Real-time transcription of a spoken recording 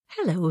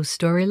Hello,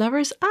 story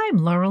lovers. I'm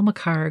Laurel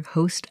McHargue,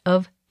 host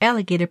of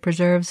Alligator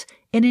Preserves,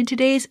 and in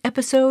today's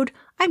episode,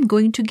 I'm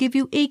going to give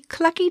you a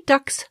Clucky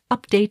Ducks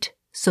update,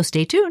 so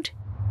stay tuned.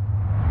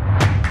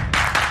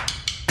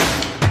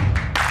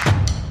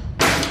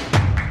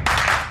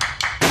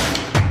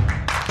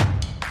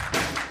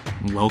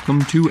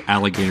 Welcome to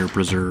Alligator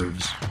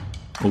Preserves,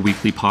 a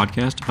weekly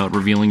podcast about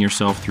revealing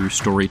yourself through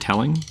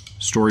storytelling,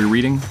 story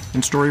reading,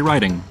 and story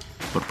writing,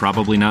 but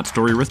probably not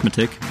story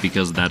arithmetic,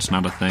 because that's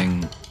not a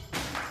thing.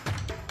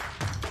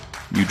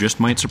 You just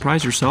might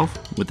surprise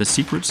yourself with the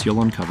secrets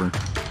you'll uncover.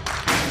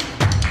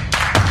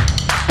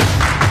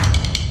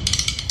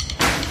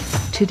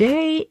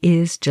 Today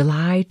is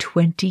July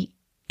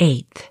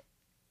 28th,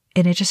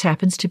 and it just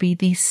happens to be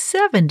the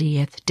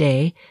 70th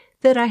day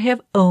that I have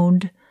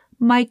owned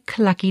my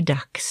Clucky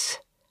Ducks,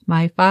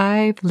 my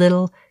 5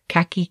 little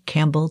khaki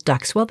Campbell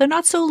ducks. Well, they're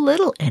not so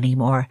little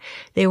anymore.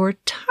 They were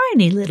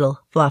tiny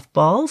little fluff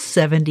balls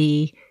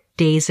 70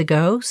 days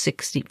ago,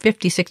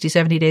 50, 60,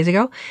 70 days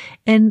ago,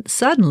 and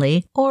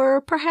suddenly, or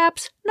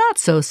perhaps not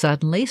so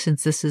suddenly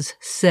since this is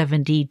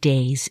 70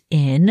 days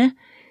in,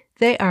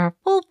 they are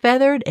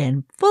full-feathered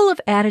and full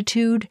of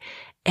attitude,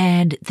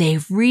 and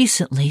they've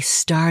recently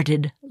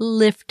started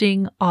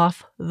lifting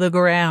off the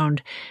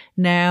ground.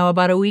 Now,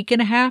 about a week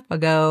and a half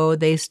ago,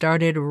 they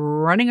started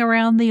running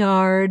around the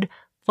yard,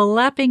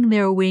 flapping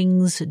their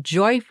wings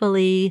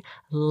joyfully,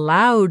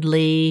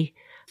 loudly,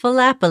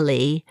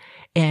 flappily,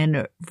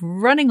 and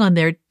running on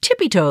their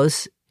tippy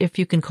toes, if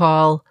you can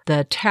call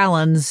the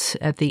talons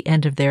at the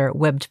end of their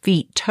webbed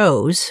feet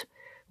toes.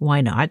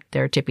 Why not?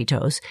 They're tippy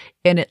toes.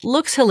 And it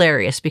looks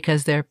hilarious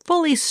because they're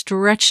fully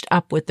stretched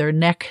up with their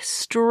neck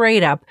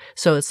straight up.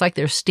 So it's like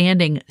they're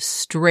standing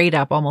straight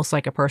up, almost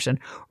like a person,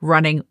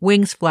 running,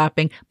 wings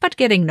flapping, but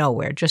getting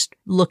nowhere, just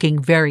looking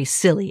very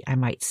silly, I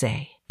might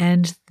say.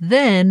 And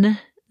then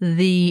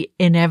the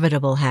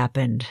inevitable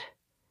happened.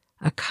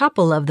 A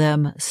couple of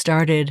them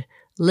started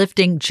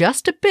lifting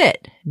just a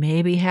bit,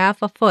 maybe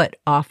half a foot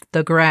off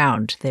the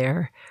ground.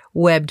 Their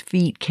webbed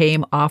feet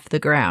came off the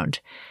ground.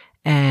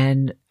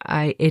 And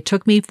it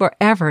took me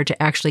forever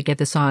to actually get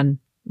this on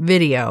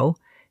video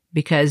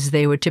because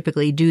they would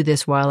typically do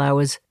this while I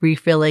was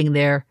refilling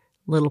their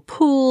little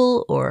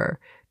pool or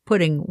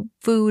putting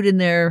food in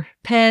their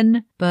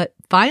pen. But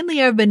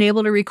finally, I've been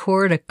able to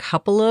record a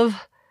couple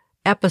of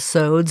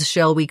episodes,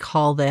 shall we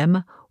call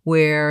them,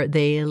 where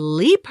they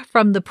leap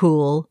from the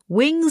pool,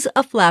 wings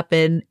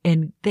a-flapping,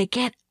 and they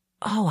get,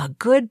 a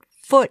good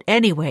foot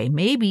anyway,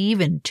 maybe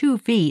even 2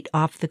 feet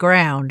off the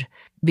ground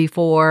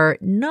before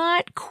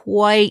not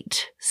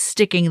quite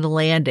sticking the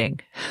landing.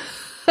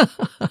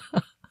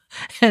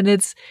 And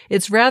it's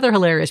rather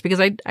hilarious because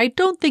I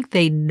don't think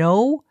they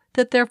know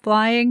that they're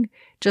flying.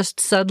 Just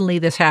suddenly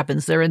this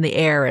happens. They're in the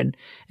air and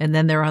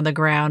then they're on the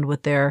ground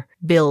with their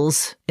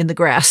bills in the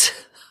grass.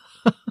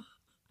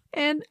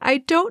 And I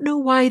don't know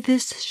why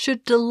this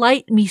should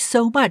delight me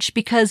so much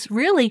because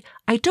really,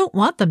 I don't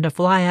want them to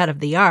fly out of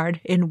the yard.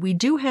 And we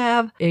do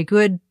have a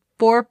good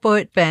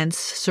 4-foot fence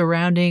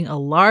surrounding a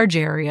large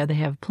area. They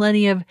have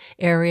plenty of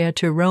area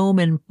to roam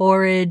and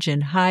forage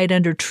and hide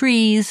under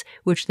trees,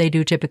 which they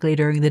do typically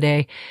during the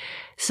day.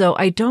 So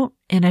I don't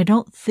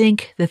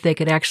think that they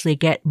could actually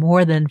get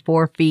more than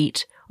 4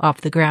 feet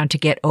off the ground to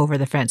get over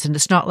the fence. And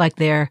it's not like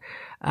they're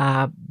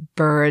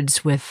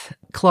birds with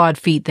clawed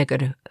feet that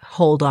could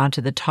hold on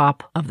to the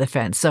top of the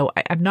fence. So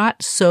I'm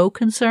not so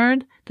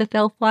concerned that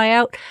they'll fly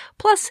out.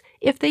 Plus,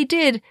 if they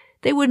did,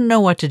 they wouldn't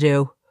know what to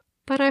do.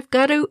 But I've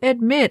got to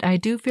admit, I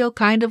do feel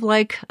kind of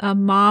like a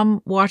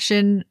mom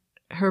watching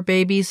her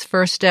baby's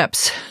first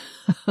steps.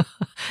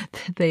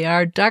 They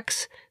are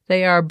ducks.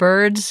 They are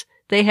birds.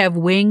 They have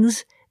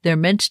wings. They're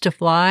meant to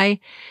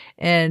fly.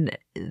 And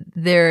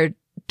their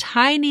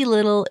tiny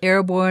little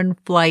airborne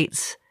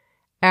flights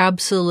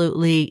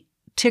absolutely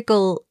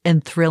tickle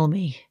and thrill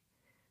me.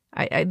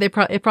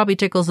 It probably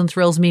tickles and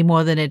thrills me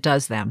more than it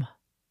does them.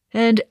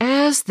 And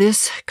as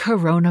this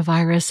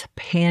coronavirus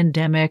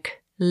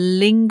pandemic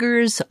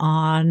lingers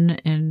on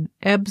and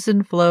ebbs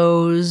and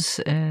flows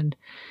and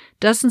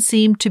doesn't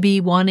seem to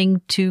be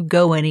wanting to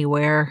go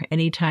anywhere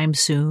anytime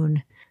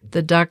soon,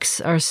 the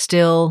ducks are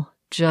still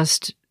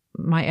just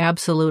my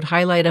absolute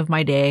highlight of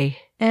my day.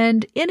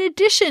 And in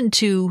addition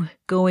to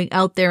going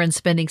out there and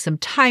spending some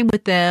time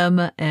with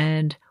them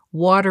and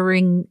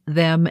watering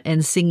them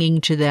and singing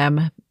to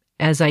them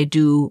as I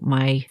do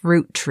my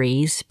fruit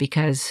trees,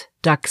 because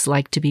ducks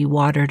like to be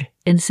watered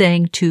and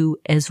sang to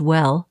as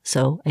well.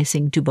 So I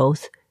sing to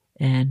both,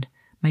 and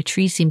my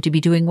trees seem to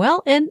be doing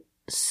well, and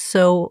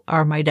so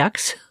are my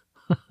ducks.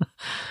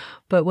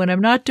 But when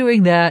I'm not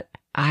doing that,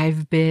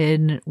 I've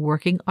been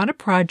working on a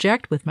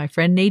project with my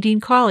friend Nadine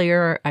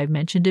Collier. I've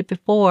mentioned it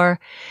before,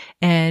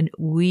 and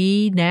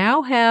we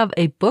now have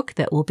a book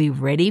that will be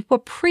ready for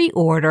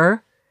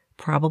pre-order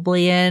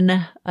probably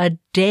in a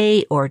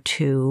day or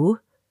two.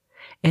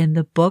 And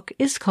the book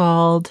is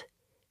called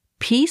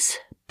Piece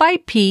by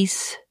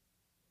Piece,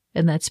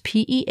 and that's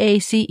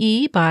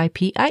P-E-A-C-E by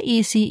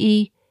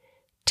P-I-E-C-E,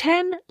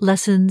 10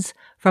 Lessons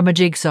from a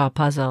Jigsaw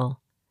Puzzle.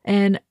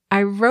 And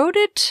I wrote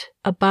it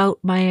about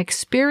my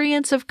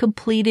experience of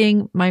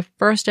completing my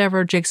first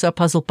ever jigsaw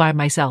puzzle by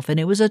myself, and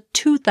it was a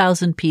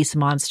 2,000-piece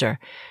monster.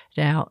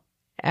 Now,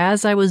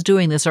 as I was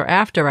doing this, or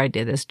after I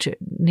did this,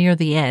 near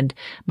the end,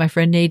 my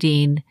friend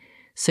Nadine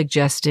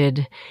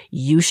suggested,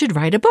 you should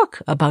write a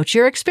book about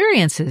your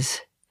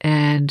experiences.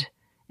 And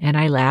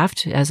I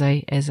laughed, as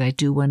I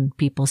do when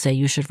people say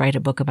you should write a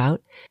book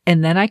about.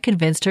 And then I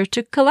convinced her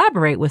to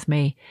collaborate with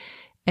me.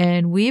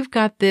 And we've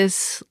got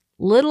this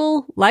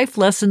little life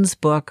lessons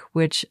book,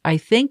 which I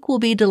think will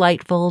be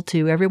delightful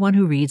to everyone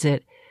who reads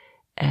it.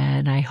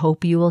 And I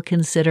hope you will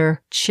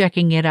consider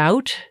checking it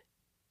out,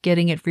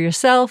 getting it for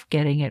yourself,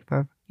 getting it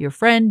for your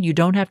friend. You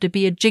don't have to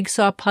be a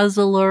jigsaw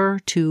puzzler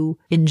to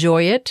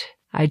enjoy it.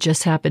 I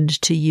just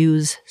happened to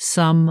use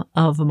some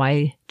of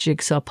my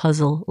jigsaw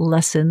puzzle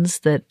lessons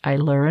that I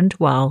learned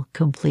while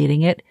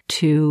completing it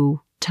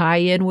to tie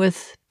in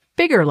with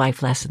bigger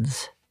life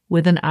lessons,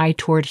 with an eye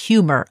toward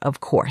humor, of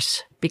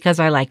course, because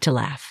I like to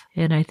laugh.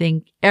 And I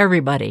think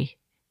everybody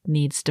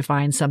needs to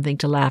find something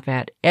to laugh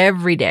at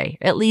every day,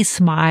 at least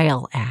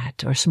smile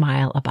at or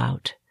smile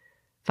about.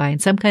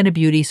 Find some kind of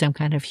beauty, some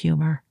kind of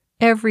humor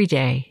every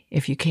day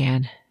if you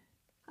can.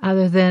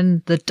 Other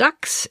than the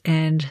ducks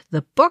and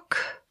the book,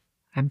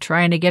 I'm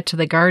trying to get to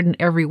the garden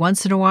every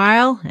once in a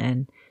while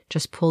and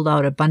just pulled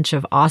out a bunch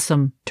of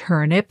awesome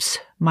turnips,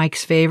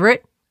 Mike's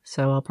favorite.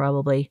 So I'll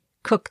probably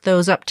cook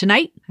those up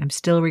tonight. I'm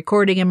still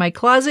recording in my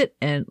closet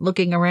and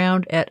looking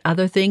around at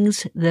other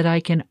things that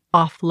I can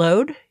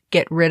offload,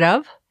 get rid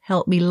of,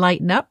 help me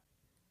lighten up.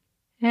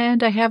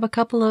 And I have a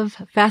couple of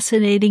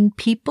fascinating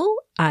people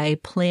I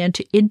plan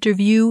to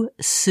interview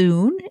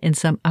soon in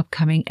some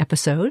upcoming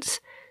episodes,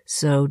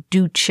 so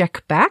do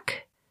check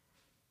back.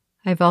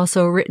 I've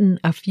also written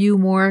a few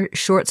more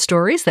short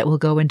stories that will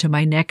go into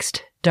my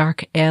next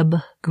Dark Ebb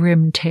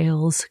Grim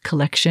Tales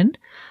collection.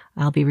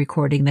 I'll be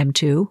recording them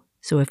too.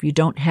 So if you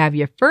don't have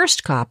your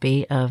first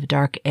copy of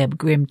Dark Ebb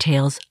Grim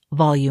Tales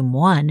Volume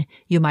 1,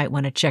 you might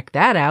want to check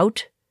that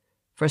out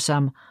for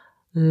some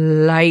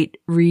light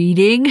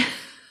reading.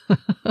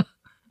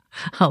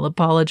 I'll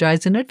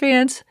apologize in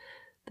advance.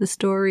 The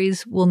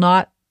stories will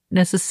not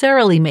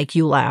necessarily make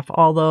you laugh,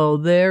 although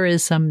there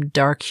is some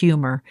dark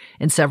humor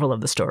in several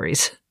of the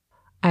stories.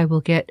 I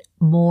will get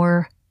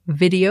more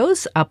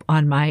videos up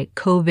on my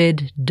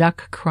COVID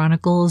Duck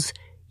Chronicles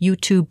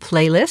YouTube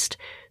playlist,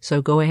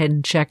 so go ahead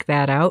and check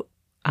that out.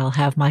 I'll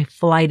have my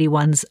flighty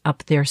ones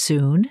up there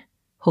soon.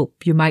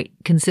 Hope you might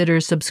consider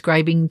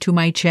subscribing to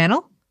my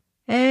channel.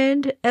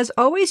 And as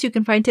always, you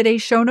can find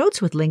today's show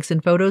notes with links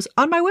and photos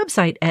on my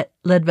website at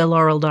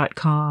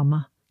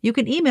leadbellaurel.com. You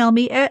can email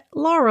me at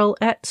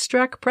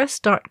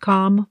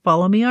laurel@strackpress.com.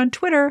 Follow me on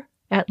Twitter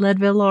at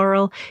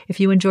leadbellaurel. If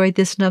you enjoyed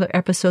this and other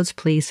episodes,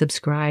 please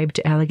subscribe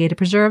to Alligator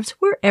Preserves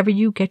wherever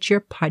you get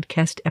your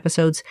podcast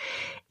episodes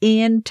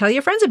and tell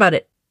your friends about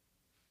it.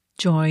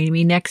 Join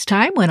me next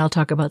time when I'll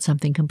talk about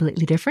something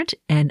completely different.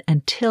 And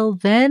until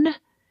then,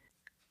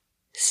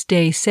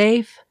 stay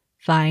safe,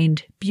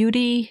 find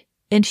beauty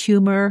and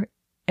humor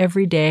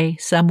every day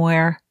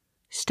somewhere.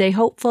 Stay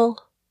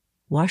hopeful,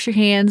 wash your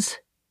hands,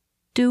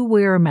 do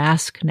wear a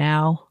mask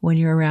now when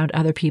you're around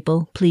other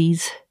people,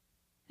 please.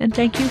 And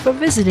thank you for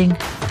visiting.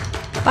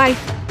 Bye.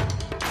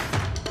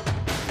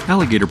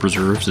 Alligator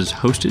Preserves is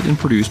hosted and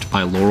produced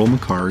by Laurel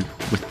McHargue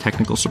with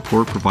technical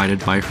support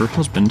provided by her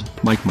husband,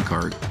 Mike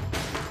McHargue.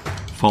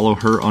 Follow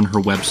her on her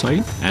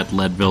website at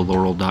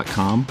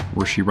leadbellaurel.com,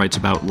 where she writes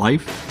about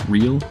life,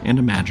 real and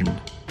imagined.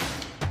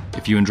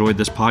 If you enjoyed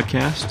this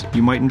podcast,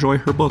 you might enjoy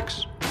her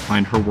books.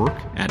 Find her work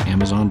at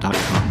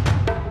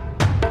amazon.com.